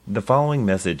The following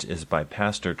message is by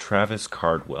Pastor Travis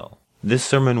Cardwell. This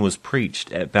sermon was preached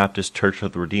at Baptist Church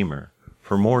of the Redeemer.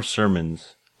 For more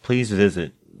sermons, please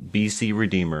visit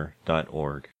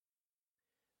bcredeemer.org.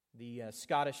 The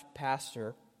Scottish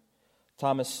pastor,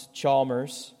 Thomas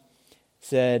Chalmers,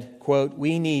 said, quote,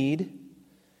 "We need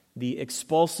the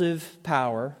expulsive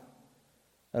power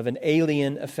of an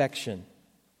alien affection.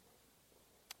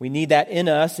 We need that in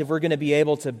us if we're going to be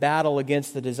able to battle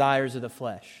against the desires of the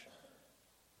flesh.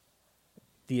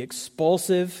 The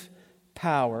expulsive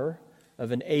power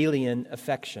of an alien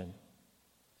affection."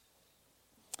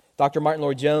 Dr. Martin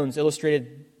Lloyd-Jones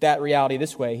illustrated that reality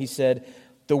this way. He said,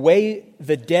 "The way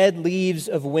the dead leaves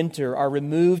of winter are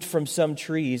removed from some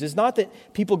trees is not that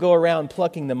people go around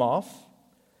plucking them off.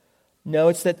 No,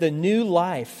 it's that the new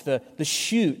life, the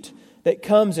shoot that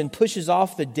comes and pushes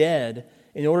off the dead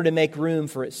in order to make room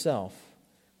for itself.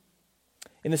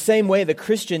 In the same way, the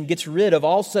Christian gets rid of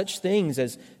all such things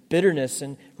as bitterness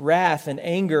and wrath and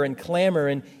anger and clamor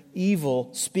and evil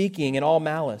speaking and all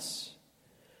malice.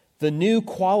 The new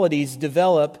qualities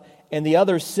develop and the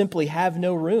others simply have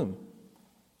no room.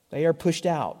 They are pushed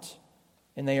out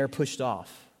and they are pushed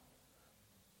off."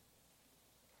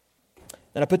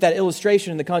 And I put that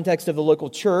illustration in the context of the local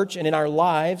church, and in our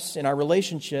lives, in our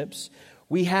relationships,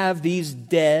 we have these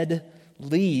dead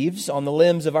leaves on the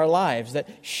limbs of our lives that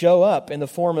show up in the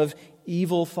form of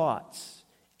evil thoughts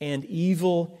and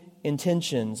evil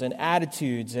intentions and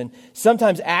attitudes and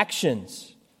sometimes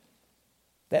actions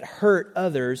that hurt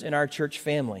others in our church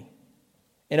family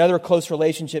and other close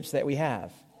relationships that we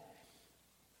have.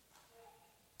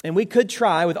 And we could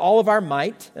try with all of our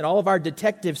might and all of our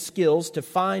detective skills to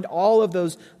find all of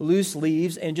those loose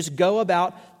leaves and just go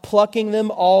about plucking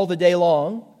them all the day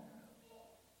long.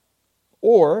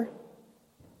 Or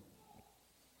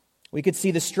we could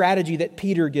see the strategy that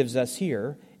Peter gives us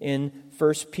here in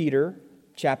 1 Peter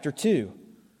chapter 2.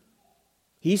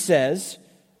 He says,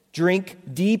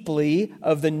 "Drink deeply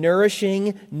of the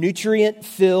nourishing,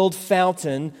 nutrient-filled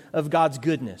fountain of God's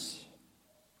goodness.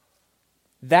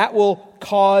 That will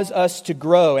cause us to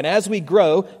grow. And as we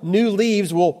grow, new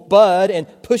leaves will bud and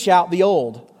push out the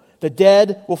old. The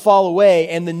dead will fall away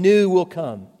and the new will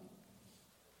come."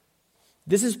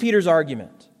 This is Peter's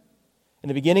argument in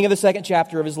the beginning of the second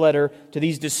chapter of his letter to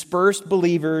these dispersed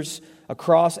believers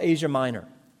across Asia Minor.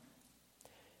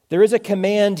 There is a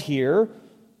command here,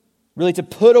 really, to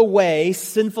put away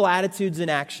sinful attitudes and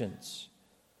actions.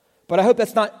 But I hope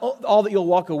that's not all that you'll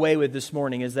walk away with this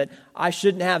morning, is that I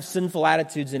shouldn't have sinful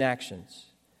attitudes and actions.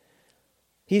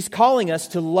 He's calling us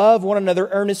to love one another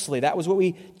earnestly. That was what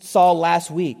we saw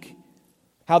last week.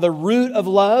 How the root of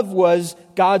love was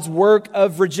God's work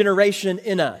of regeneration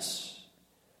in us.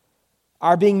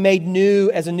 Our being made new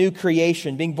as a new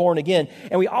creation, being born again.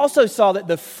 And we also saw that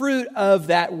the fruit of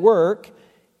that work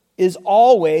is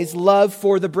always love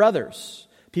for the brothers.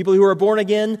 People who are born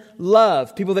again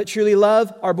love. People that truly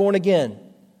love are born again.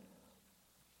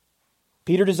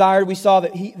 Peter desired, we saw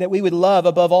that we would love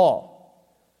above all.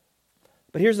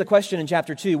 But here's the question in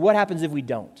chapter 2. What happens if we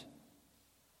don't?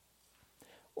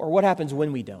 Or what happens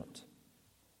when we don't?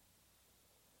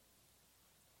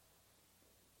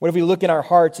 What if we look in our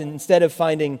hearts and instead of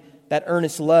finding that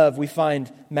earnest love, we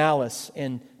find malice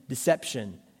and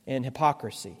deception and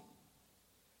hypocrisy?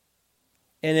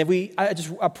 And if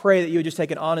I pray that you would just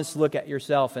take an honest look at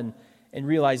yourself and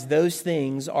realize those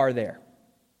things are there.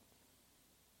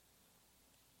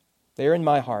 They're in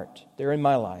my heart. They're in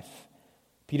my life.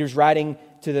 Peter's writing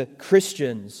to the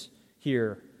Christians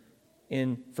here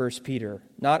in 1 Peter,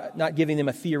 not giving them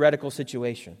a theoretical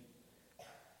situation.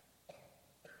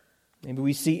 Maybe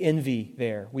we see envy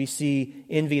there. We see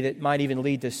envy that might even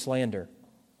lead to slander.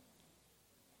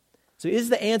 So is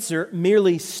the answer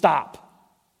merely stop?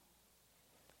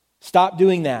 Stop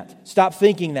doing that. Stop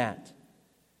thinking that.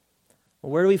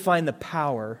 Well, where do we find the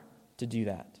power to do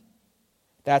that?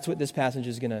 That's what this passage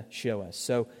is going to show us.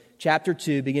 So, chapter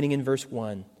 2, beginning in verse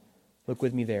 1. Look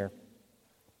with me there.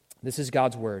 This is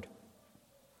God's word.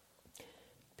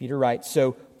 Peter writes,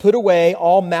 "So put away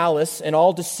all malice and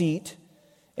all deceit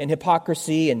and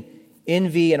hypocrisy and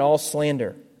envy and all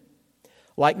slander.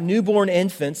 Like newborn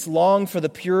infants, long for the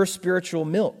pure spiritual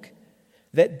milk,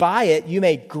 that by it you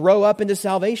may grow up into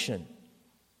salvation,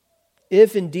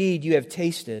 if indeed you have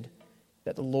tasted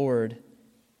that the Lord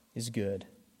is good."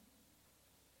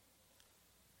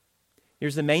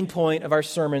 Here's the main point of our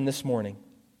sermon this morning.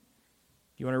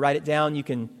 If you want to write it down, you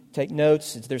can take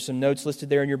notes. There's some notes listed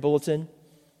there in your bulletin.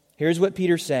 Here's what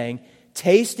Peter's saying.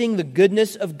 Tasting the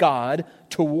goodness of God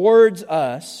towards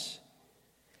us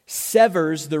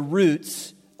severs the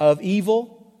roots of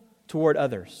evil toward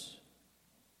others.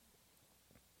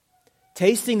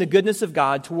 tasting the goodness of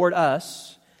God toward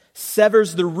us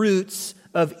severs the roots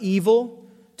of evil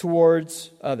towards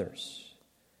others.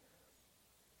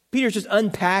 Peter's just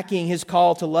unpacking his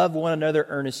call to love one another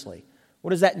earnestly. What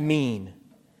does that mean?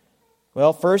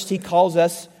 Well, first he calls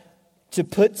us to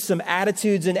put some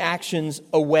attitudes and actions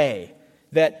away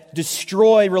that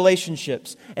destroy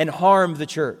relationships and harm the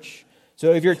church.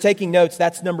 So if you're taking notes,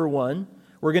 that's number one.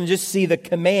 We're going to just see the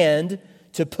command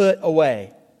to put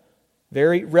away.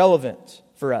 Very relevant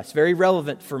for us, very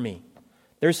relevant for me.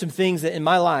 There's some things that in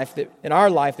my life, in our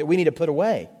life, that we need to put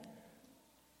away.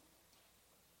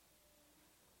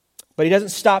 But he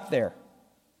doesn't stop there.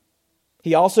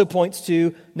 He also points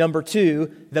to, number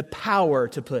two, the power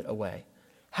to put away.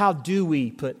 How do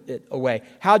we put it away?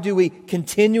 How do we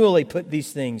continually put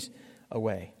these things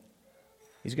away?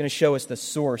 He's going to show us the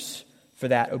source for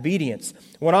that obedience.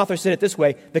 One author said it this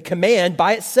way: the command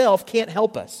by itself can't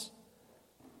help us.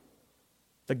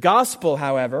 The gospel,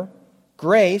 however,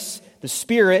 grace, the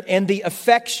Spirit, and the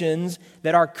affections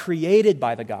that are created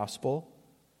by the gospel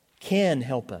can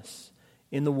help us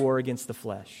in the war against the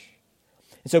flesh.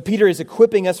 And so Peter is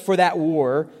equipping us for that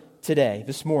war today,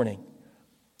 this morning.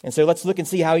 And so let's look and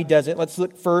see how he does it. Let's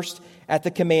look first at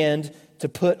the command to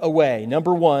put away.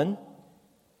 Number one,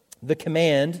 the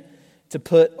command to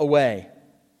put away.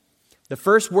 The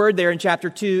first word there in chapter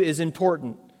 2 is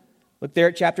important. Look there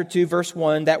at chapter 2, verse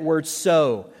 1, that word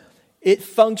so. It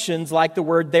functions like the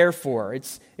word therefore.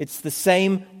 It's the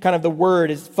same kind of the word.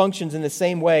 It functions in the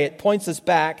same way. It points us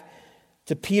back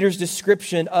to Peter's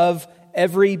description of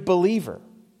every believer.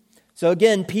 So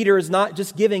again, Peter is not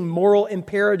just giving moral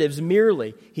imperatives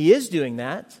merely. He is doing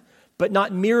that, but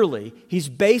not merely. He's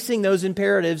basing those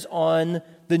imperatives on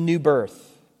the new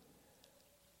birth.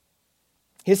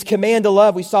 His command to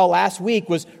love, we saw last week,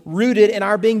 was rooted in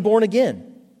our being born again.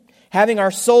 Having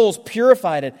our souls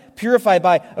purified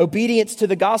by obedience to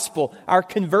the gospel, our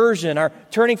conversion, our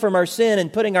turning from our sin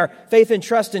and putting our faith and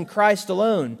trust in Christ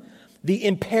alone. The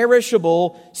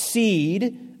imperishable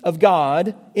seed of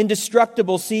God,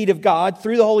 indestructible seed of God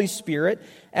through the Holy Spirit,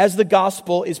 as the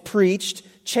gospel is preached,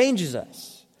 changes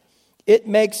us. It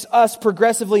makes us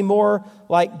progressively more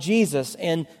like Jesus,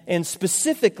 and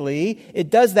specifically, it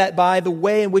does that by the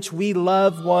way in which we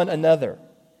love one another.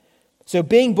 So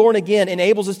being born again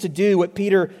enables us to do what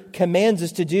Peter commands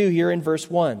us to do here in verse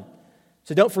 1.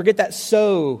 So don't forget that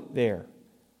so there.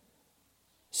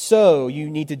 So you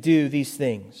need to do these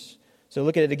things. So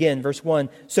look at it again, verse 1.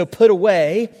 So put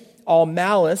away all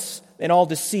malice and all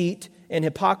deceit and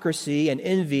hypocrisy and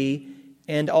envy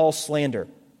and all slander.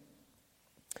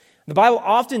 The Bible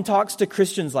often talks to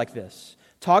Christians like this,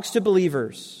 talks to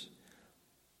believers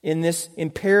in this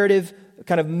imperative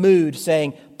kind of mood,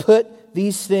 saying, put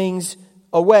these things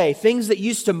away. Things that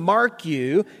used to mark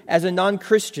you as a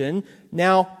non-Christian.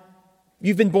 Now,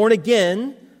 you've been born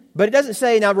again, but it doesn't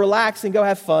say, now relax and go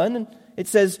have fun. It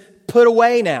says, put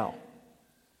away now.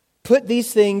 Put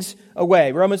these things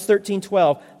away. Romans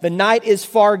 13:12. The night is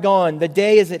far gone, the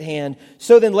day is at hand.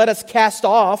 So then let us cast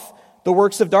off the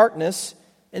works of darkness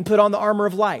and put on the armor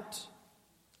of light.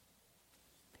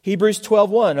 Hebrews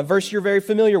 12:1, a verse you're very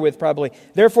familiar with probably.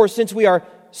 Therefore, since we are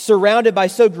surrounded by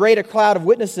so great a cloud of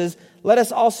witnesses, let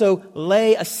us also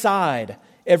lay aside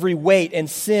every weight and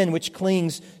sin which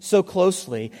clings so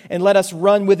closely, and let us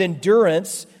run with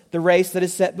endurance the race that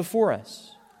is set before us.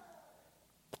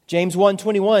 James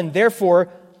 1:21, therefore,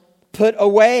 put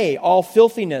away all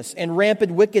filthiness and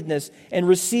rampant wickedness, and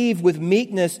receive with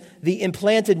meekness the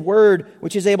implanted word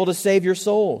which is able to save your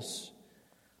souls.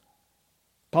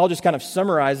 Paul just kind of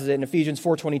summarizes it in Ephesians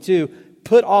 4:22.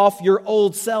 Put off your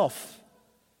old self,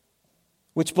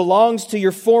 which belongs to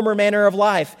your former manner of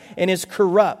life and is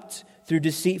corrupt through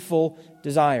deceitful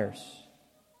desires.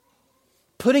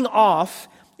 Putting off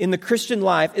in the Christian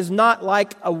life is not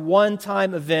like a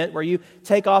one-time event where you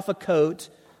take off a coat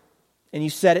and you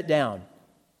set it down.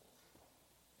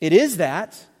 It is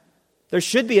that. There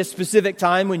should be a specific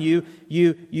time when you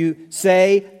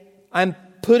say, I'm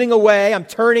putting away, I'm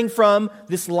turning from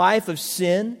this life of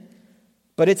sin.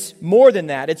 But it's more than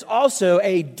that. It's also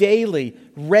a daily,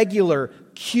 regular,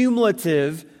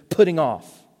 cumulative putting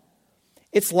off.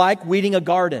 It's like weeding a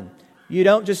garden. You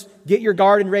don't just get your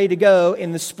garden ready to go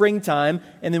in the springtime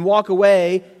and then walk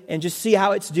away and just see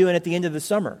how it's doing at the end of the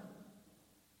summer.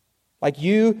 Like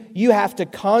you have to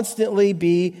constantly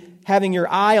be having your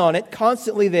eye on it,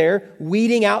 constantly there,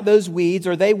 weeding out those weeds,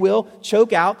 or they will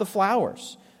choke out the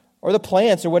flowers or the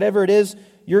plants or whatever it is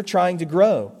you're trying to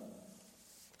grow.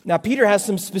 Now, Peter has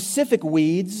some specific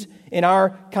weeds in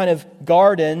our kind of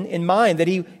garden in mind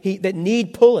that that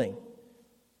need pulling.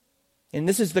 And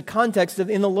this is the context of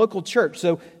in the local church.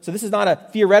 So this is not a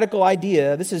theoretical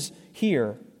idea. This is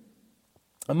here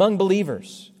among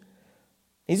believers.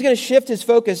 He's going to shift his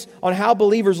focus on how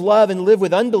believers love and live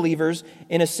with unbelievers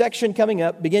in a section coming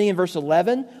up, beginning in verse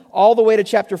 11, all the way to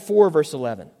chapter 4, verse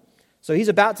 11. So he's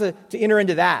about to enter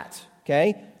into that,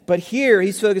 okay? But here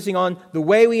he's focusing on the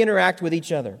way we interact with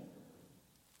each other.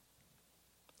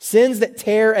 Sins that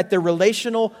tear at the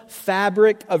relational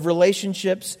fabric of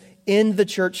relationships in the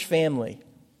church family.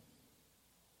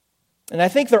 And I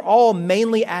think they're all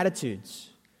mainly attitudes.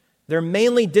 They're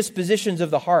mainly dispositions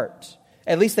of the heart.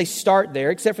 At least they start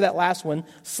there, except for that last one,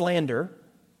 slander.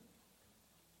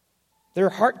 They're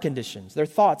heart conditions. They're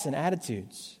thoughts and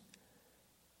attitudes.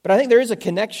 But I think there is a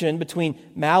connection between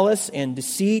malice and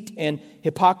deceit and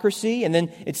hypocrisy. And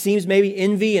then it seems maybe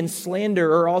envy and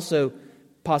slander are also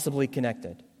possibly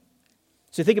connected.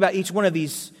 So think about each one of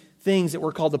these things that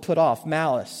we're called to put off.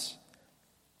 Malice.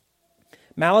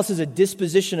 Malice is a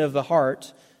disposition of the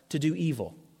heart to do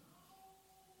evil.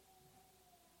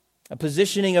 A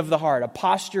positioning of the heart, a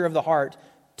posture of the heart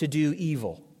to do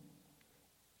evil.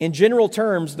 In general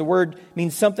terms, the word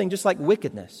means something just like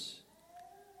wickedness.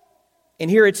 And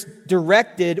here it's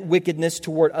directed wickedness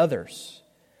toward others.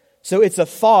 So it's a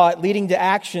thought leading to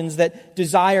actions that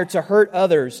desire to hurt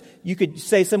others. You could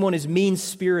say someone is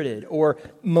mean-spirited or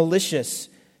malicious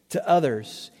to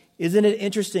others. Isn't it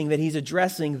interesting that he's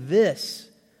addressing this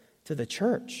to the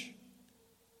church?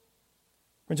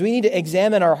 Friends, we need to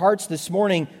examine our hearts this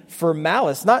morning for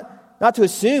malice, not to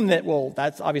assume that, well,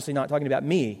 that's obviously not talking about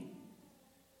me.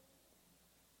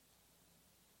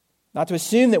 Not to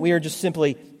assume that we are just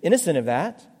simply innocent of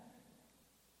that.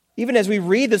 Even as we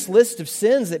read this list of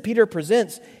sins that Peter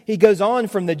presents, he goes on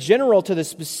from the general to the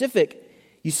specific.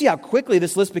 You see how quickly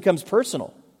this list becomes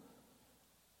personal.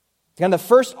 And the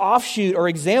first offshoot or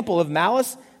example of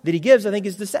malice that he gives, I think,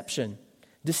 is deception,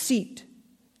 deceit.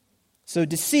 So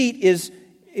deceit is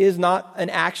not an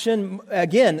action,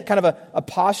 again, kind of a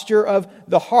posture of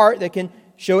the heart that can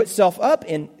show up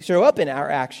in our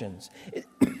actions.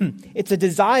 It's a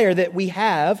desire that we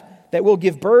have that will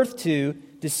give birth to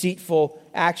deceitful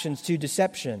actions, to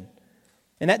deception.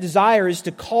 And that desire is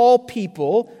to cause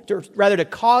people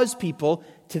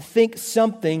to think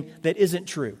something that isn't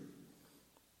true.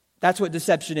 That's what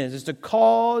deception is to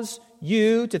cause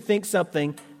you to think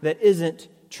something that isn't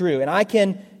true. And I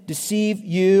can deceive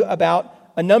you about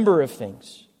a number of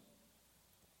things.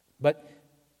 But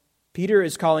Peter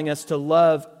is calling us to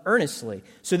love earnestly.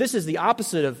 So this is the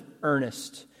opposite of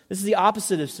earnest. This is the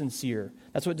opposite of sincere.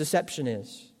 That's what deception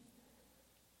is.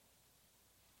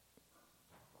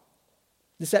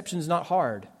 Deception is not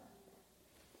hard.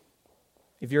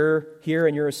 If you're here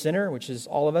and you're a sinner, which is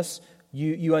all of us,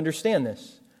 you understand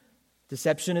this.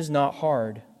 Deception is not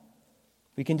hard.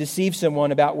 We can deceive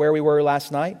someone about where we were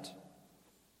last night,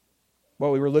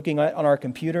 what we were looking at on our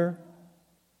computer,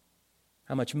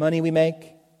 how much money we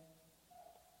make,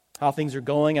 how things are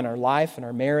going in our life and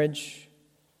our marriage.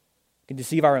 We can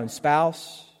deceive our own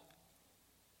spouse.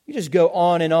 You just go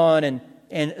on and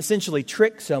essentially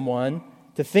trick someone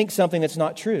to think something that's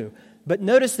not true. But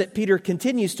notice that Peter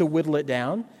continues to whittle it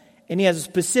down, and he has a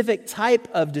specific type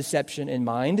of deception in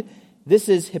mind. This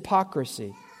is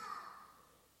hypocrisy.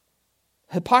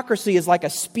 Hypocrisy is like a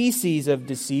species of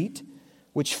deceit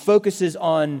which focuses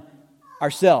on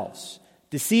ourselves,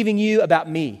 deceiving you about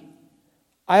me.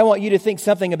 I want you to think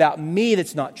something about me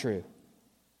that's not true.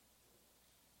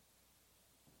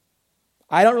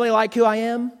 I don't really like who I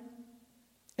am,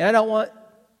 and I don't want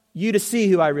you to see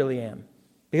who I really am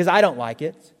because I don't like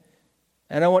it,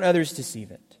 and I don't want others to see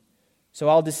it. So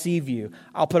I'll deceive you.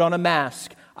 I'll put on a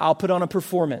mask. I'll put on a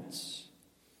performance.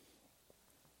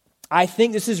 I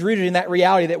think this is rooted in that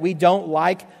reality that we don't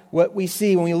like what we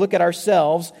see when we look at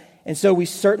ourselves, and so we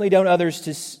certainly don't want others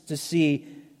to see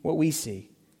what we see.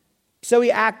 So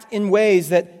we act in ways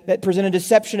that present a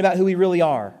deception about who we really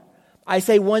are. I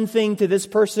say one thing to this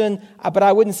person, but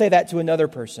I wouldn't say that to another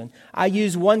person. I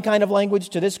use one kind of language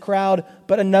to this crowd,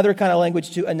 but another kind of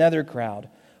language to another crowd.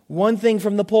 One thing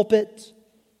from the pulpit,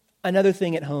 another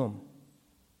thing at home.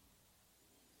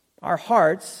 Our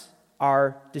hearts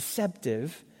are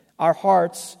deceptive. Our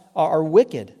hearts are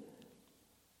wicked.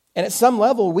 And at some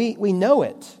level, we know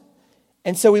it.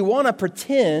 And so we want to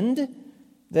pretend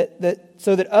that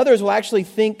so that others will actually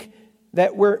think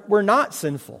that we're not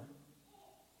sinful.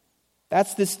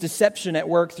 That's this deception at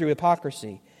work through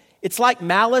hypocrisy. It's like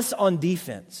malice on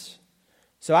defense.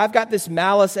 So I've got this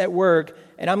malice at work,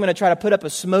 and I'm going to try to put up a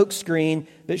smoke screen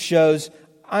that shows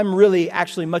I'm really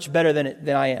actually much better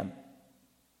than I am.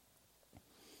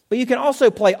 But you can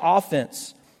also play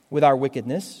offense with our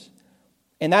wickedness.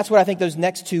 And that's what I think those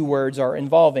next two words are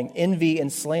involving, envy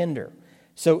and slander.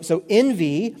 So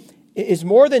envy is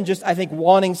more than just, I think,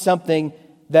 wanting something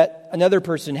that another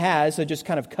person has, so just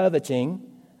kind of coveting,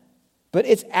 but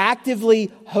it's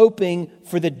actively hoping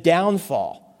for the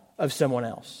downfall of someone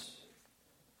else.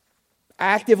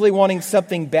 Actively wanting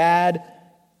something bad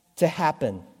to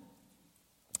happen.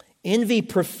 Envy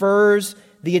prefers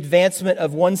the advancement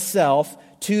of oneself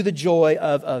to the joy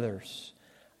of others.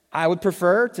 I would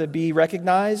prefer to be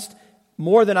recognized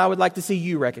more than I would like to see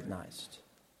you recognized.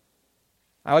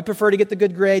 I would prefer to get the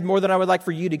good grade more than I would like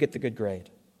for you to get the good grade.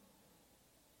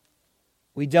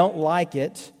 We don't like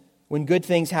it when good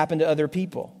things happen to other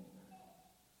people.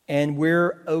 And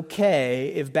we're okay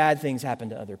if bad things happen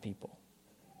to other people.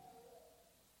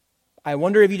 I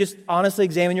wonder if you just honestly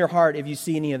examine your heart if you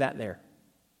see any of that there.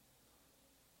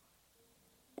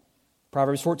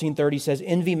 Proverbs 14:30 says,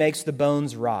 envy makes the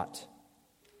bones rot.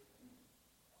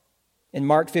 In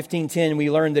Mark 15:10,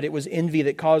 we learned that it was envy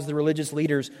that caused the religious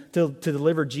leaders to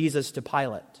deliver Jesus to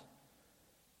Pilate.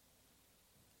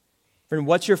 Friend,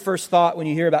 what's your first thought when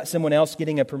you hear about someone else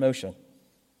getting a promotion?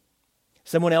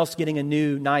 Someone else getting a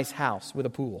new, nice house with a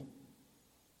pool?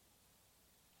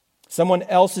 Someone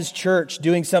else's church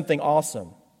doing something awesome?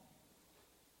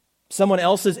 Someone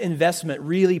else's investment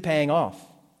really paying off?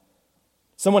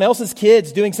 Someone else's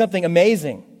kids doing something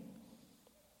amazing?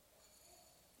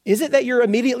 Is it that you're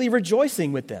immediately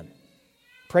rejoicing with them?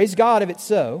 Praise God if it's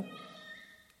so.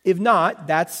 If not,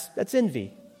 that's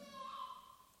envy.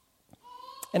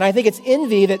 And I think it's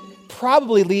envy that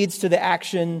probably leads to the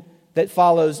action that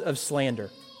follows of slander.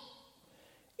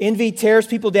 Envy tears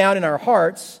people down in our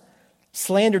hearts.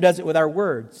 Slander does it with our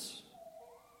words.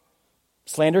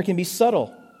 Slander can be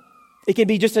subtle. It can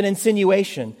be just an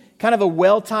insinuation, kind of a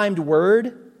well-timed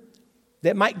word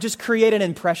that might just create an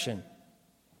impression.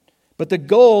 But the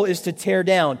goal is to tear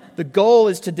down. The goal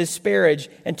is to disparage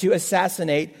and to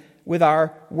assassinate with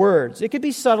our words. It could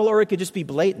be subtle or it could just be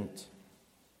blatant.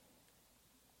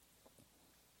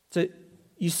 So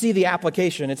you see the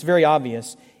application. It's very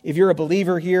obvious. If you're a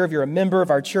believer here, if you're a member of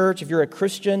our church, if you're a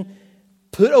Christian,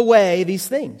 put away these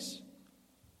things.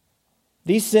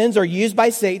 These sins are used by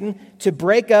Satan to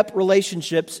break up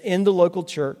relationships in the local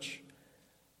church.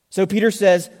 So Peter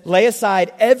says, lay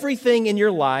aside everything in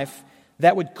your life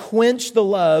that would quench the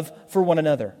love for one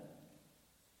another.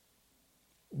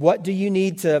 What do you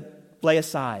need to lay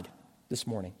aside this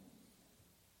morning?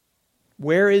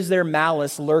 Where is there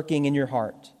malice lurking in your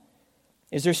heart?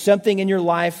 Is there something in your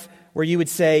life where you would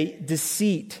say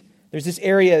deceit? There's this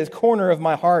area, this corner of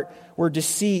my heart where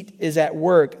deceit is at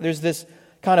work. There's this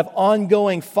kind of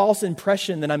ongoing false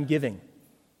impression that I'm giving.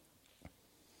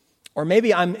 Or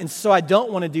maybe so I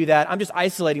don't want to do that. I'm just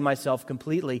isolating myself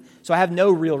completely. So I have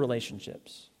no real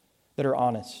relationships that are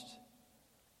honest.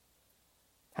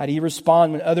 How do you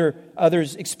respond when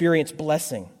others experience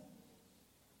blessing?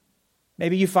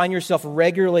 Maybe you find yourself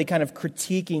regularly kind of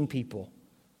critiquing people.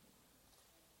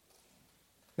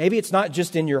 Maybe it's not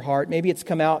just in your heart. Maybe it's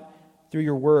come out through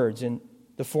your words in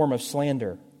the form of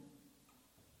slander.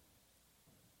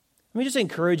 Let me just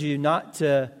encourage you not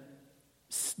to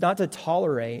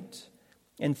tolerate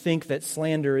and think that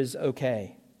slander is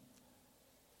okay.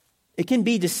 It can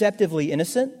be deceptively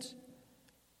innocent.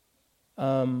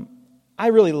 I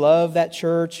really love that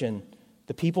church and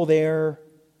the people there,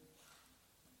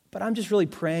 but I'm just really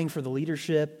praying for the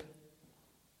leadership.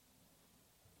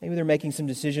 Maybe they're making some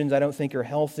decisions I don't think are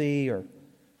healthy, or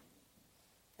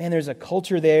and there's a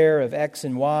culture there of X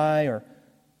and Y, or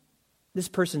this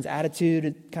person's attitude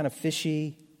is kind of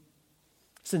fishy.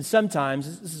 Since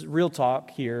sometimes, this is real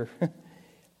talk here,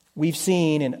 we've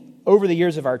seen over the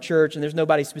years of our church, and there's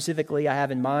nobody specifically I have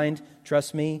in mind,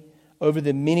 trust me, over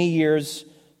the many years,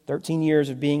 13 years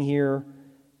of being here,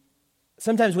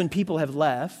 sometimes when people have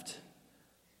left,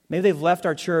 maybe they've left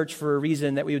our church for a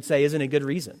reason that we would say isn't a good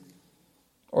reason.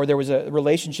 Or there was a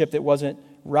relationship that wasn't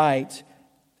right,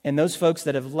 and those folks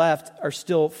that have left are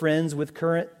still friends with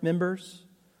current members.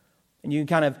 And you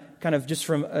can kind of just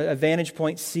from a vantage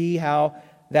point see how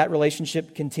that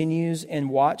relationship continues and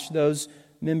watch those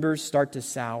members start to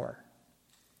sour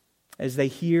as they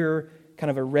hear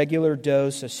kind of a regular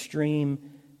dose, a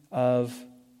stream of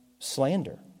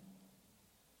slander.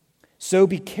 So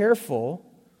be careful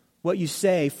what you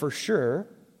say for sure,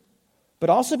 but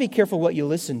also be careful what you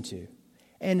listen to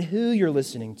and who you're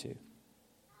listening to.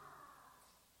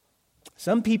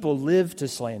 Some people live to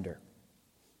slander,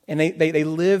 and they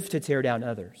live to tear down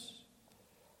others.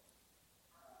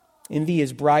 Envy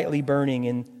is brightly burning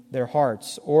in their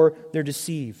hearts, or they're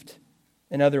deceived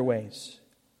in other ways.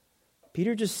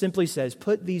 Peter just simply says,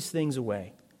 put these things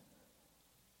away.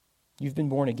 You've been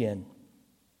born again.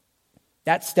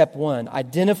 That's step one.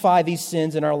 Identify these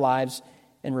sins in our lives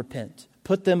and repent.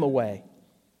 Put them away.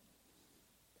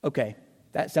 Okay,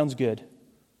 that sounds good.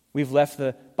 We've left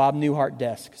the Bob Newhart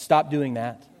desk. Stop doing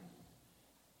that.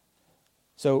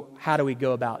 So how do we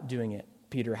go about doing it,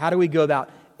 Peter? How do we go about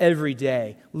every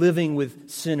day living with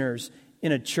sinners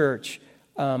in a church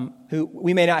who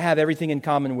we may not have everything in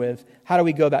common with? How do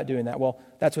we go about doing that? Well,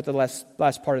 that's what the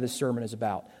last part of this sermon is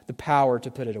about. The power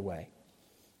to put it away.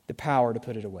 The power to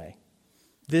put it away.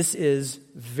 This is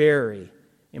very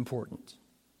important.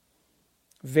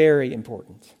 Very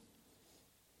important.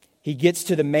 He gets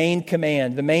to the main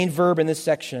command, the main verb in this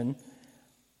section.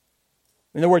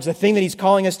 In other words, the thing that he's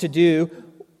calling us to do,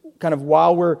 kind of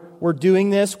while we're doing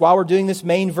this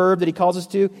main verb that he calls us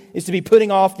to, is to be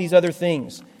putting off these other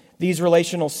things, these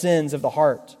relational sins of the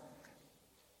heart.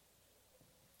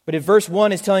 But if verse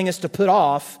 1 is telling us to put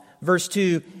off, verse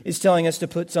 2 is telling us to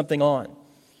put something on.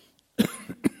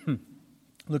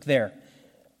 Look there.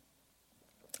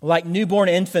 Like newborn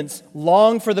infants,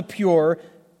 long for the pure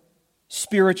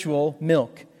spiritual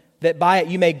milk, that by it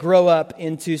you may grow up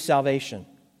into salvation.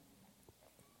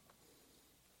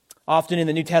 Often in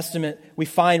the New Testament, we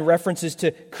find references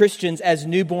to Christians as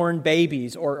newborn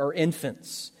babies or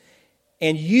infants.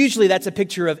 And usually that's a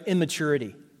picture of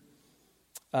immaturity.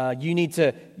 You need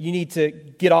to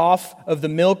get off of the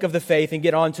milk of the faith and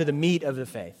get on to the meat of the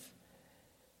faith.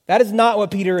 That is not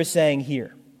what Peter is saying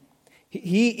here.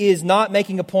 He is not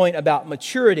making a point about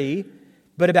maturity,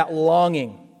 but about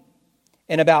longing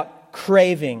and about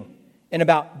craving and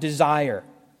about desire.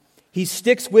 He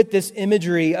sticks with this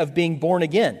imagery of being born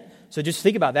again. So just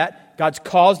think about that. God's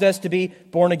caused us to be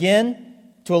born again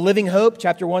to a living hope,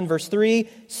 chapter 1, verse 3.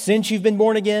 Since you've been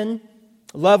born again,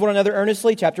 love one another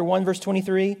earnestly, chapter 1, verse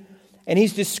 23. And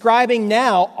he's describing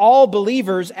now all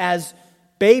believers as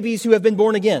babies who have been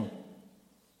born again.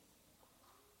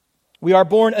 We are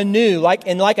born anew, like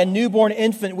a newborn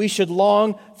infant, we should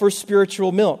long for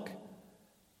spiritual milk.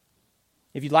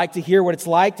 If you'd like to hear what it's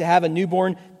like to have a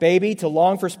newborn baby, to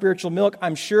long for spiritual milk,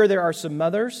 I'm sure there are some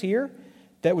mothers here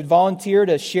that would volunteer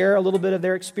to share a little bit of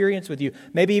their experience with you.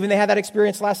 Maybe even they had that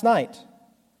experience last night.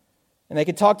 And they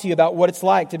could talk to you about what it's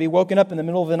like to be woken up in the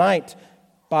middle of the night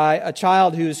by a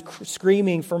child who's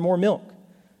screaming for more milk.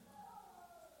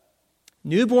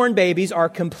 Newborn babies are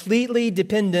completely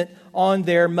dependent on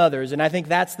their mothers. And I think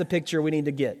that's the picture we need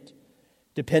to get.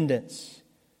 Dependence.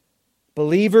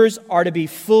 Believers are to be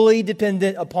fully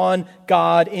dependent upon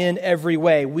God in every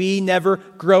way. We never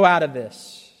grow out of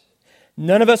this.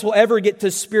 None of us will ever get to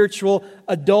spiritual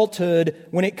adulthood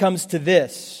when it comes to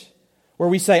this, where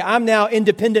we say, I'm now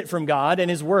independent from God and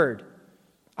His Word.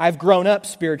 I've grown up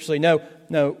spiritually.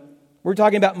 No, we're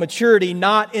talking about maturity,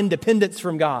 not independence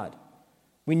from God.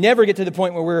 We never get to the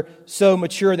point where we're so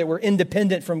mature that we're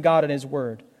independent from God and His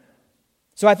Word.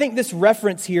 So I think this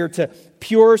reference here to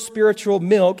pure spiritual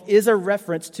milk is a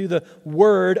reference to the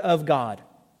Word of God.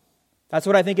 That's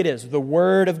what I think it is, the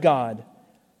Word of God.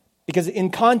 Because in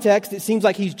context, it seems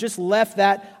like he's just left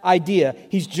that idea.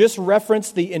 He's just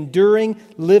referenced the enduring,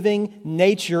 living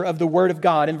nature of the Word of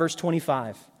God in verse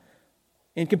 25,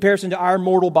 in comparison to our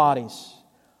mortal bodies.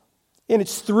 And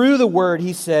it's through the Word,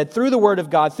 he said, through the Word of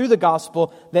God, through the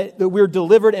gospel, that we're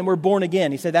delivered and we're born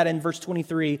again. He said that in verse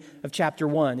 23 of chapter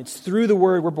 1. It's through the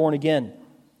Word we're born again.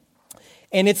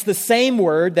 And it's the same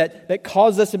Word that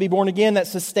caused us to be born again that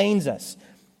sustains us.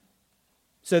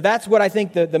 So that's what I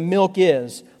think the milk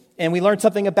is. And we learned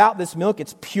something about this milk.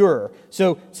 It's pure.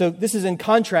 So this is in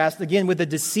contrast, again, with the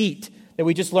deceit that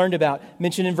we just learned about,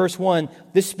 mentioned in verse 1.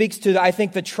 This speaks to, I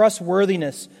think, the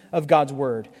trustworthiness of God's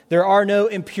Word. There are no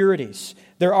impurities.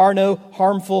 There are no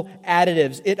harmful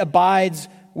additives. It abides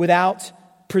without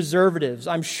preservatives.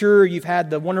 I'm sure you've had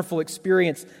the wonderful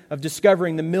experience of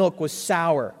discovering the milk was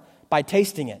sour by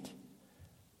tasting it.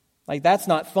 Like, that's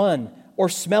not fun. Or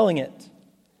smelling it.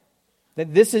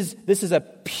 That this is a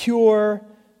pure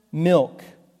milk.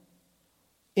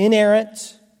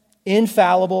 Inerrant,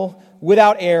 infallible,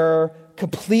 without error,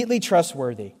 completely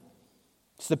trustworthy.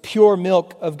 It's the pure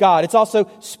milk of God. It's also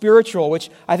spiritual,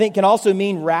 which I think can also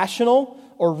mean rational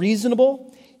or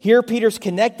reasonable. Here Peter's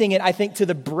connecting it, I think, to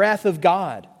the breath of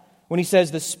God when he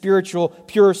says the spiritual,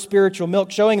 pure spiritual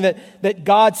milk, showing that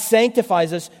God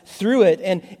sanctifies us through it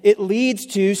and it leads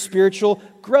to spiritual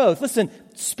growth. Listen,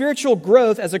 spiritual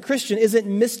growth as a Christian isn't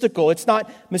mystical. It's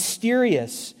not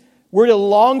mysterious. We're to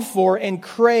long for and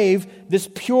crave this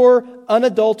pure,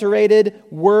 unadulterated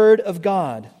Word of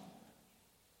God.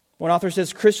 One author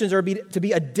says Christians are to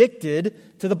be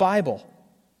addicted to the Bible.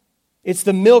 It's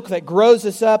the milk that grows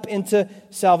us up into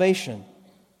salvation.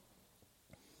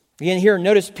 Again, here,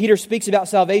 notice Peter speaks about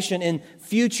salvation in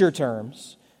future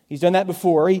terms. He's done that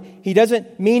before. He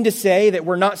doesn't mean to say that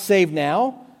we're not saved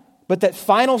now, but that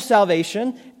final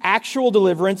salvation, actual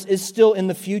deliverance, is still in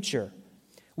the future.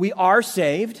 We are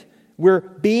saved, we're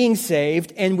being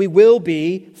saved, and we will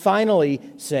be finally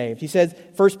saved. He says,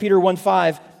 1 Peter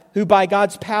 1:5, who by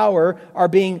God's power are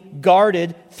being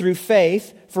guarded through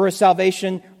faith for a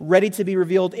salvation ready to be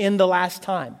revealed in the last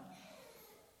time.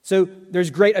 So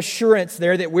there's great assurance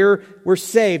there that we're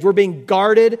saved. We're being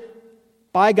guarded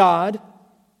by God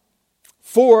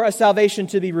for a salvation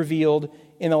to be revealed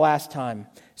in the last time.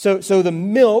 So the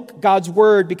milk, God's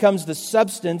Word, becomes the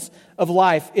substance of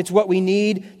life. It's what we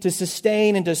need to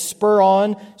sustain and to spur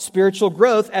on spiritual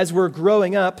growth as we're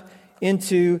growing up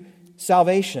into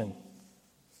salvation.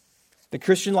 The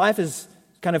Christian life is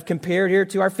kind of compared here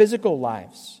to our physical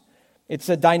lives. It's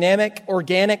a dynamic,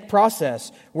 organic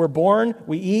process. We're born,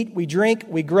 we eat, we drink,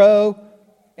 we grow,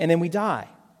 and then we die.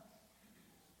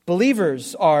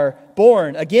 Believers are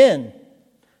born again,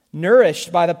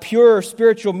 nourished by the pure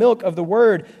spiritual milk of the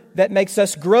Word that makes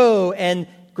us grow and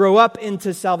grow up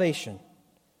into salvation.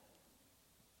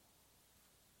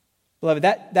 Beloved,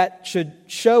 that should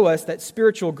show us that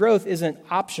spiritual growth isn't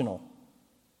optional.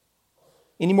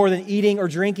 Any more than eating or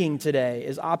drinking today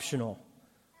is optional.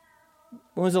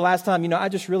 When was the last time, I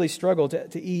just really struggled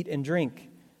to eat and drink?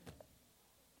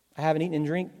 I haven't eaten and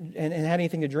drink and had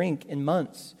anything to drink in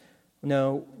months.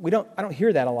 No, I don't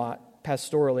hear that a lot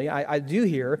pastorally. I do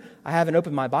hear I haven't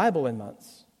opened my Bible in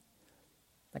months.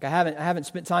 Like I haven't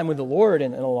spent time with the Lord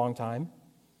in a long time.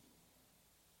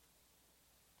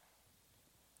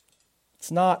 It's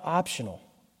not optional.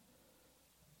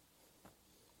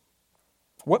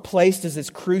 What place does this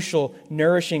crucial,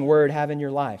 nourishing Word have in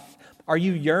your life? Are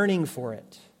you yearning for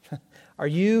it? Are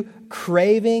you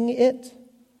craving it?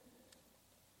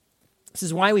 This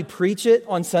is why we preach it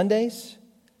on Sundays.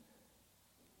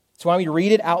 It's why we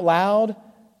read it out loud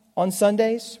on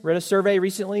Sundays. Read a survey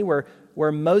recently where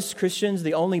most Christians,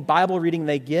 the only Bible reading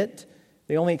they get,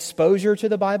 the only exposure to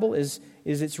the Bible is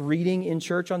its reading in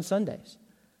church on Sundays.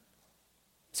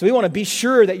 So we want to be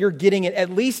sure that you're getting it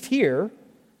at least here,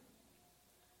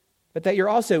 but that you're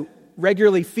also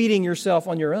regularly feeding yourself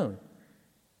on your own,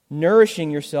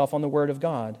 nourishing yourself on the Word of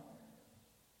God.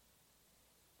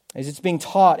 As it's being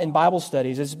taught in Bible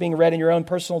studies, as it's being read in your own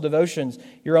personal devotions,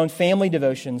 your own family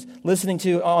devotions, listening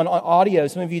to on audio,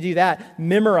 some of you do that,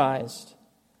 memorized.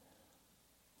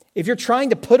 If you're trying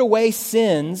to put away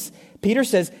sins, Peter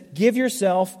says, give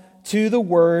yourself to the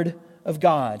Word of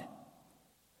God.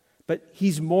 But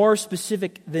he's more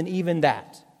specific than even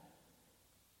that.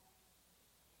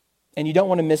 And you don't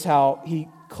want to miss how he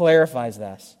clarifies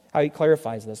this.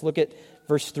 Look at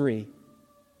verse 3.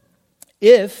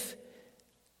 If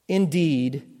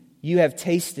indeed you have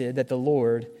tasted that the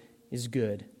Lord is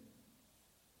good.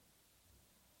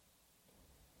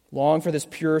 Long for this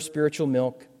pure spiritual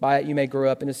milk. By it you may grow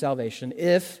up into salvation.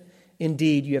 If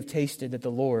indeed you have tasted that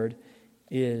the Lord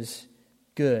is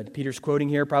good. Peter's quoting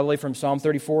here probably from Psalm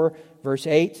 34, verse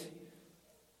 8.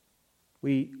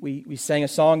 We sang a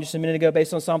song just a minute ago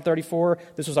based on Psalm 34.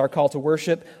 This was our call to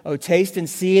worship. Oh, taste and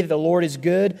see that the Lord is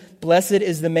good. Blessed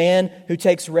is the man who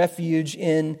takes refuge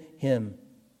in Him.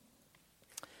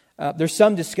 There's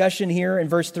some discussion here in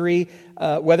verse 3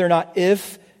 whether or not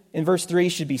if in verse 3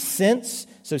 should be since.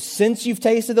 So since you've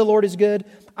tasted the Lord is good.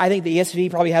 I think the ESV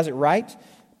probably has it right.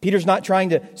 Peter's not trying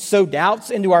to sow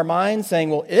doubts into our minds saying,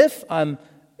 well, if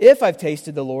I've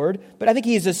tasted the Lord. But I think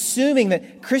he is assuming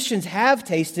that Christians have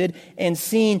tasted and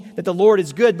seen that the Lord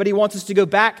is good, but he wants us to go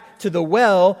back to the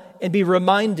well and be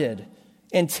reminded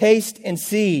and taste and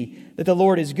see that the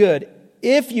Lord is good.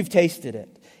 If you've tasted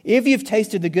it, if you've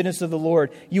tasted the goodness of the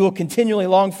Lord, you will continually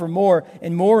long for more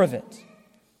and more of it.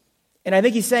 And I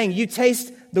think he's saying you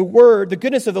taste the Word, the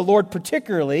goodness of the Lord,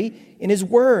 particularly in His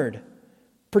Word,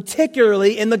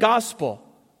 particularly in the gospel.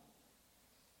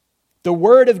 The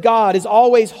Word of God is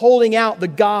always holding out the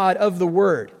God of the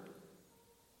Word.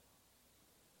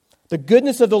 The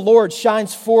goodness of the Lord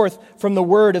shines forth from the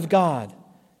Word of God.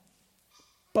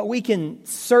 But we can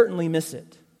certainly miss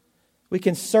it. We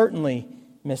can certainly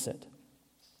miss it.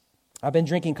 I've been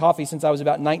drinking coffee since I was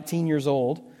about 19 years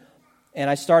old, and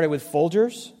I started with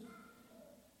Folgers.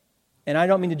 And I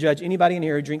don't mean to judge anybody in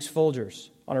here who drinks Folgers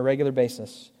on a regular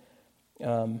basis.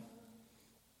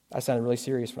 I sounded really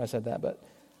serious when I said that, but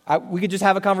we could just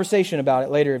have a conversation about it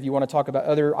later if you want to talk about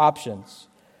other options.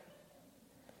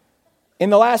 In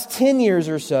the last 10 years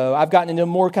or so, I've gotten into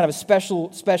more kind of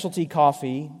a specialty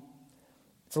coffee.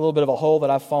 It's a little bit of a hole that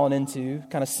I've fallen into,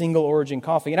 kind of single origin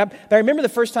coffee. But I remember the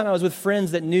first time I was with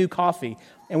friends that knew coffee,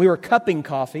 and we were cupping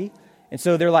coffee. And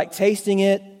so they're like tasting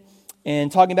it,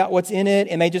 and talking about what's in it,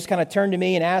 and they just kind of turn to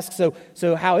me and ask,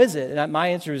 so how is it? And my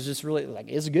answer is just really like,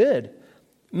 it's good.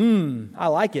 I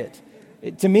like it.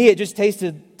 To me, it just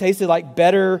tasted like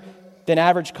better than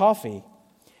average coffee.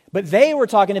 But they were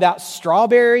talking about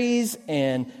strawberries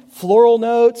and floral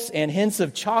notes and hints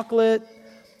of chocolate,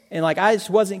 and like I just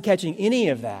wasn't catching any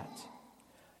of that.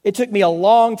 It took me a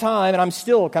long time, and I'm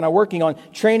still kind of working on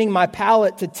training my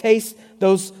palate to taste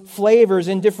those flavors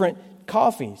in different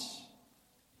coffees.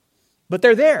 But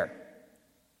they're there.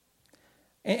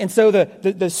 And so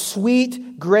the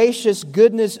sweet, gracious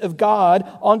goodness of God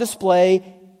on display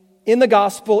in the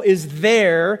gospel is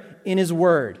there in His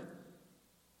Word.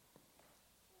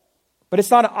 But it's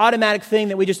not an automatic thing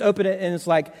that we just open it and it's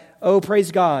like, oh,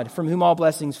 praise God, from whom all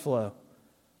blessings flow.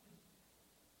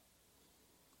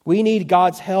 We need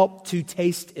God's help to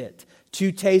taste it,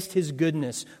 to taste His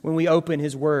goodness when we open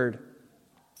His Word.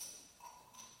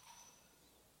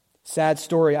 Sad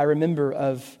story I remember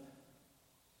of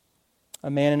a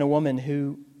man and a woman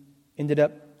who ended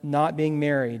up not being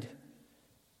married,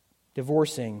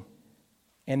 divorcing,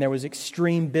 and there was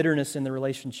extreme bitterness in the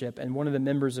relationship. And one of the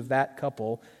members of that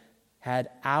couple had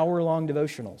hour-long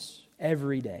devotionals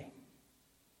every day.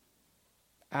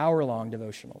 Hour-long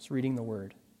devotionals, reading the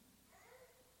Word.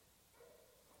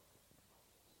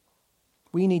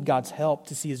 We need God's help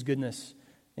to see His goodness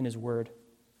in His Word.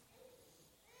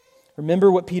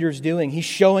 Remember what Peter's doing. He's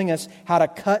showing us how to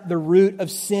cut the root of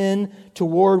sin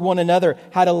toward one another,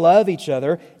 how to love each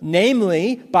other,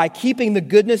 namely by keeping the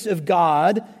goodness of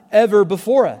God ever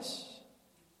before us.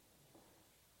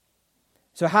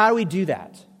 So how do we do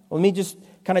that? Well, let me just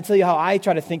kind of tell you how I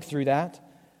try to think through that.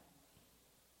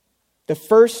 The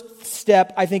first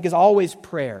step, I think, is always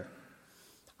prayer.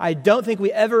 I don't think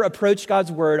we ever approach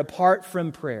God's Word apart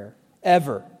from prayer,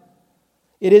 ever.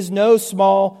 It is no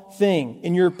small thing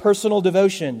in your personal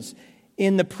devotions,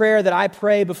 in the prayer that I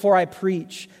pray before I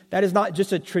preach. That is not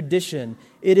just a tradition.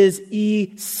 It is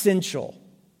essential.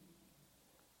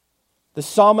 The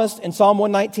psalmist in Psalm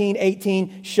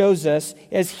 119:18 shows us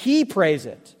as he prays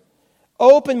it,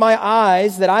 open my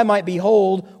eyes that I might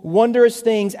behold wondrous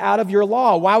things out of your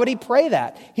law. Why would he pray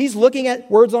that? He's looking at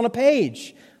words on a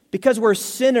page. Because we're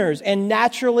sinners and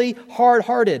naturally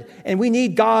hard-hearted. And we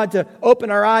need God to open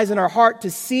our eyes and our heart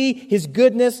to see His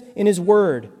goodness in His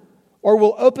Word. Or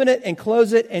we'll open it and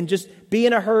close it and just be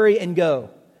in a hurry and go.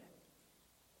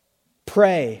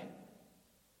 Pray.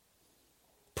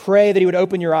 Pray that He would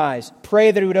open your eyes.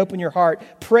 Pray that He would open your heart.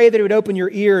 Pray that He would open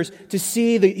your ears to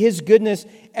see His goodness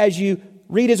as you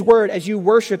read His Word, as you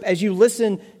worship, as you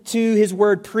listen to His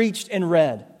Word preached and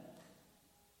read.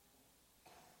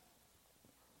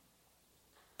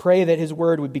 Pray that His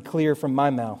Word would be clear from my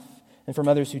mouth and from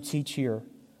others who teach here.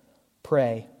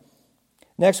 Pray.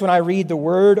 Next, when I read the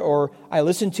Word or I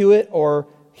listen to it or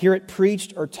hear it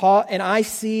preached or taught and I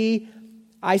see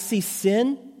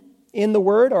sin in the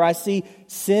Word or I see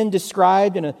sin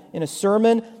described in a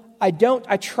sermon, I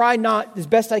try not, as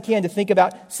best I can, to think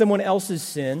about someone else's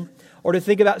sin or to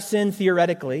think about sin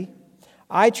theoretically.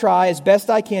 I try, as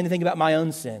best I can, to think about my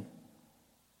own sin.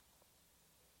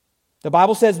 The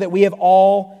Bible says that we have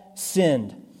all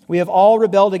sinned. We have all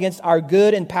rebelled against our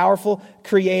good and powerful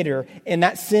Creator, and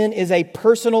that sin is a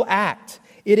personal act.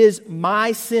 It is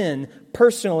my sin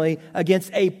personally against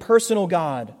a personal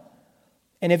God.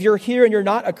 And if you're here and you're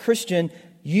not a Christian,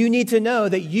 you need to know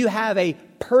that you have a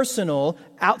personal,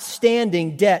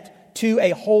 outstanding debt to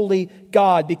a holy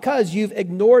God because you've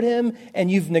ignored Him and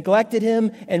you've neglected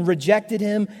Him and rejected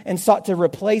Him and sought to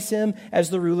replace Him as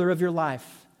the ruler of your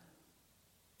life.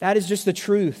 That is just the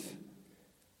truth.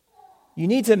 You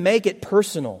need to make it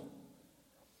personal.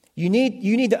 You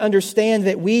need to understand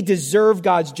that we deserve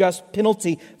God's just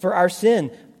penalty for our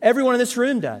sin. Everyone in this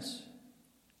room does.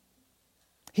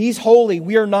 He's holy.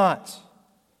 We are not.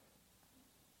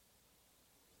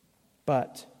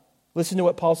 But listen to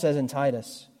what Paul says in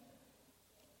Titus.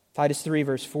 Titus 3,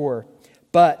 verse 4.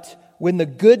 But when the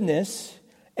goodness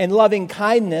and loving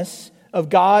kindness of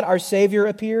God our Savior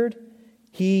appeared,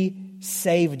 He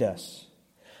saved us,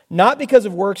 not because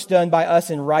of works done by us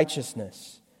in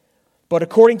righteousness, but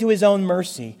according to His own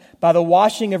mercy, by the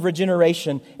washing of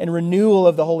regeneration and renewal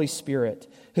of the Holy Spirit,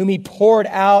 whom He poured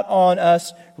out on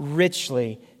us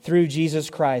richly through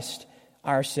Jesus Christ,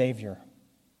 our Savior.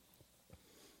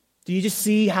 Do you just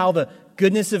see how the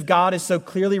goodness of God is so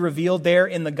clearly revealed there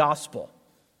in the gospel,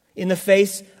 in the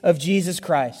face of Jesus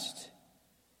Christ?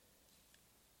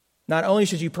 Not only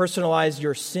should you personalize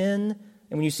your sin,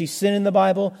 and when you see sin in the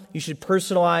Bible, you should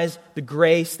personalize the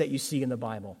grace that you see in the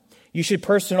Bible. You should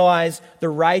personalize the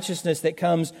righteousness that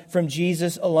comes from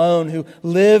Jesus alone, who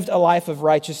lived a life of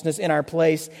righteousness in our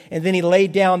place, and then he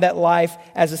laid down that life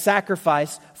as a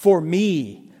sacrifice for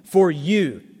me, for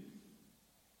you.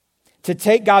 To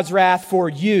take God's wrath for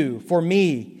you, for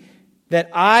me, that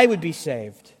I would be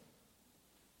saved,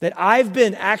 that I've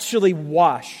been actually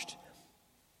washed,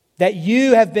 that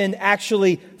you have been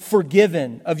actually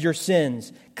forgiven of your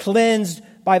sins, cleansed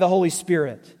by the Holy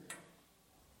Spirit.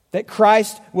 That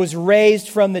Christ was raised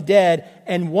from the dead,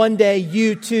 and one day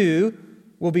you too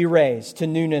will be raised to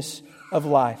newness of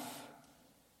life.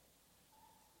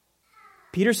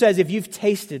 Peter says if you've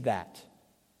tasted that,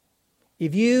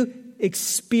 if you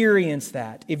experience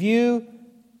that, if you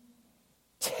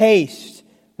taste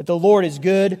that the Lord is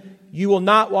good, you will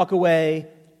not walk away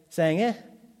saying,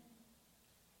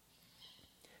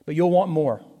 but you'll want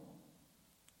more.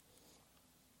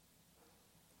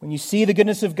 When you see the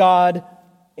goodness of God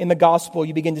in the gospel,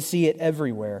 you begin to see it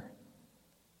everywhere.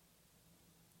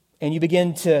 And you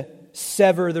begin to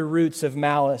sever the roots of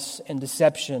malice and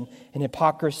deception and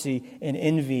hypocrisy and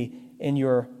envy in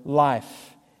your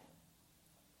life.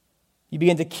 You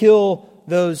begin to kill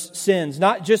those sins,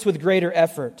 not just with greater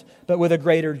effort, but with a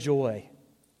greater joy,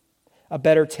 a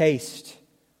better taste,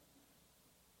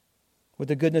 with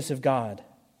the goodness of God.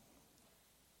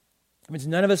 It means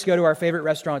none of us go to our favorite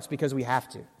restaurants because we have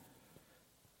to.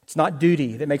 It's not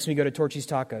duty that makes me go to Torchy's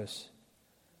Tacos.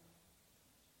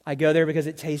 I go there because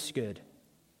it tastes good.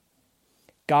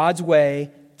 God's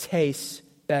way tastes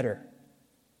better.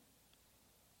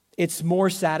 It's more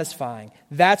satisfying.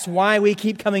 That's why we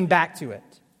keep coming back to it.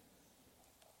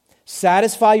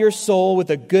 Satisfy your soul with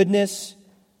the goodness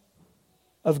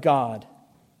of God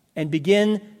and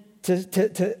begin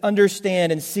to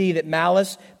understand and see that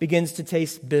malice begins to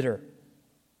taste bitter.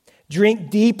 Drink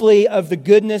deeply of the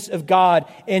goodness of God,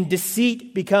 and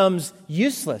deceit becomes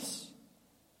useless.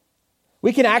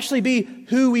 We can actually be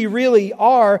who we really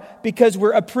are because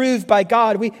we're approved by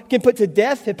God. We can put to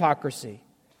death hypocrisy.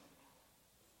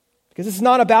 Because it's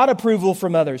not about approval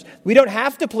from others. We don't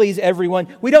have to please everyone.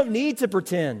 We don't need to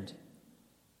pretend.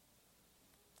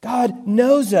 God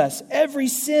knows us, every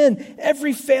sin,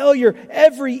 every failure,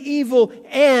 every evil,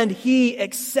 and He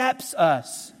accepts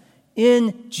us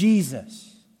in Jesus.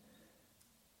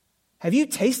 Have you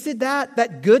tasted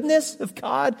that goodness of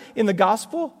God in the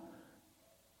gospel?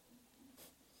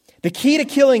 The key to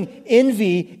killing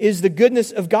envy is the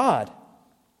goodness of God.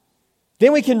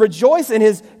 Then we can rejoice in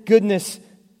His goodness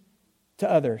to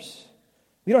others.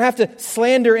 We don't have to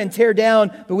slander and tear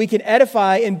down, but we can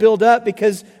edify and build up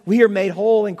because we are made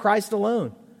whole in Christ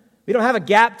alone. We don't have a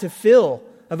gap to fill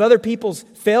of other people's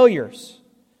failures.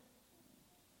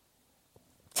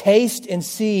 Taste and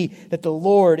see that the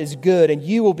Lord is good, and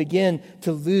you will begin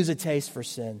to lose a taste for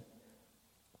sin.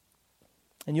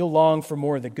 And you'll long for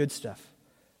more of the good stuff.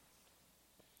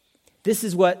 This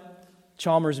is what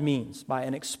Chalmers means by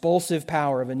an expulsive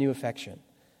power of a new affection.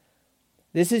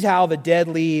 This is how the dead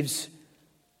leaves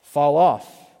fall off.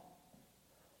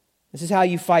 This is how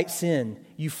you fight sin.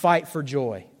 You fight for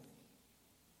joy.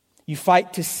 You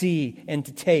fight to see and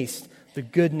to taste the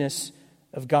goodness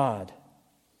of God.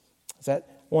 As that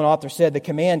one author said, the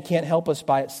command can't help us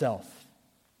by itself.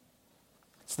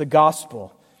 It's the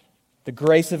gospel, the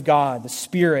grace of God, the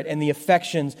Spirit, and the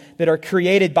affections that are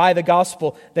created by the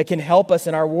gospel that can help us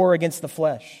in our war against the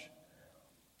flesh.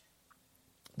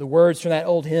 The words from that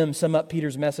old hymn sum up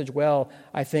Peter's message well,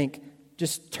 I think.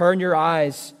 Just turn your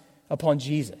eyes upon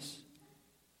Jesus.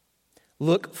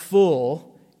 Look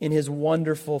full in His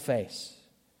wonderful face,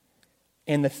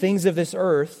 and the things of this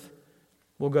earth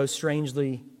will go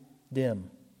strangely dim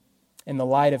in the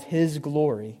light of His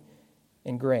glory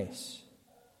and grace.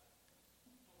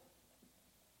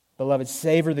 Beloved,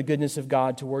 savor the goodness of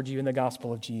God towards you in the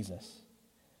gospel of Jesus.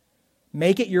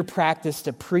 Make it your practice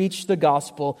to preach the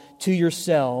gospel to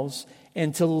yourselves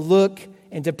and to look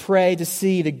and to pray to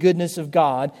see the goodness of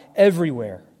God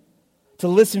everywhere. To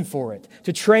listen for it,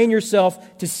 to train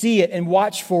yourself to see it and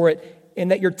watch for it,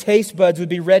 and that your taste buds would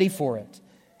be ready for it,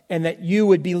 and that you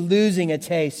would be losing a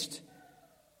taste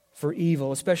for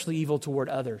evil, especially evil toward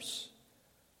others.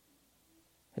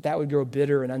 That would grow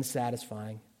bitter and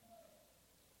unsatisfying.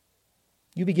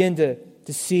 You begin to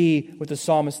see with the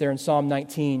psalmist there in Psalm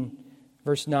 19,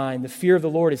 verse 9, the fear of the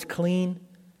Lord is clean,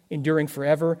 enduring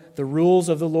forever. The rules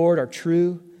of the Lord are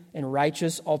true and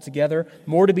righteous altogether.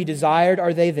 More to be desired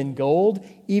are they than gold,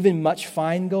 even much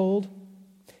fine gold.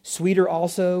 Sweeter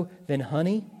also than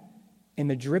honey and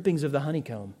the drippings of the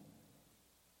honeycomb.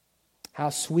 How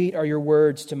sweet are your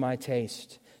words to my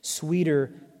taste,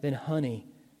 sweeter than honey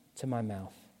to my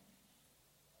mouth.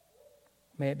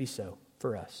 May it be so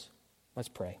for us. Let's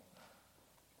pray.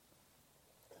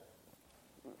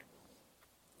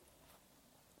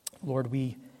 Lord,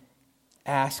 we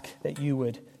ask that you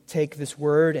would take this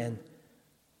word and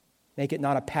make it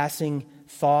not a passing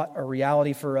thought or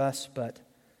reality for us, but,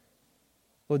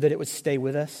 Lord, that it would stay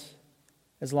with us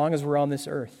as long as we're on this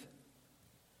earth.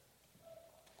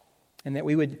 And that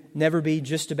we would never be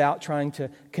just about trying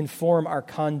to conform our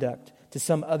conduct to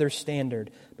some other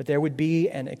standard, but there would be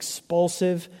an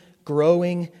expulsive,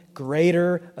 growing,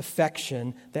 greater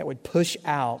affection that would push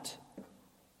out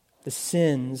the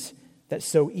sins that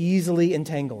so easily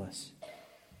entangle us.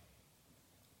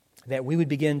 That we would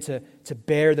begin to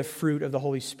bear the fruit of the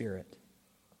Holy Spirit.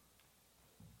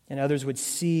 And others would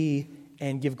see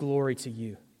and give glory to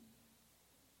you.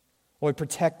 Lord,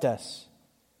 protect us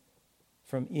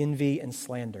from envy and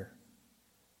slander.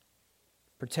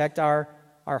 Protect our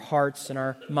hearts and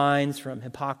our minds from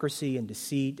hypocrisy and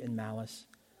deceit and malice.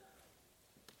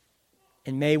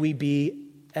 And may we be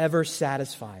ever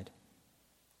satisfied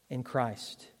in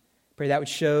Christ. Pray that would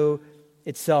show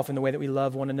itself in the way that we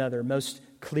love one another, most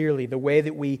clearly the way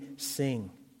that we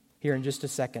sing here in just a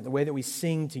second. The way that we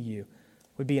sing to you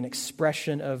would be an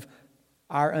expression of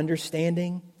our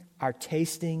understanding, our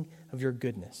tasting of your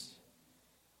goodness.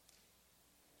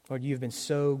 Lord, you've been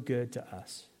so good to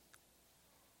us.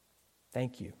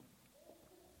 Thank you.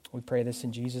 We pray this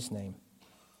in Jesus' name.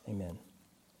 Amen.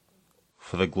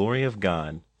 For the glory of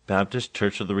God, Baptist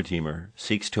Church of the Redeemer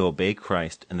seeks to obey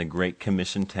Christ in the Great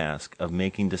Commission task of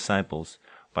making disciples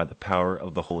by the power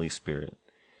of the Holy Spirit.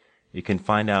 You can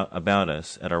find out about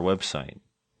us at our website,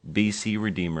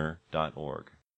 bcredeemer.org.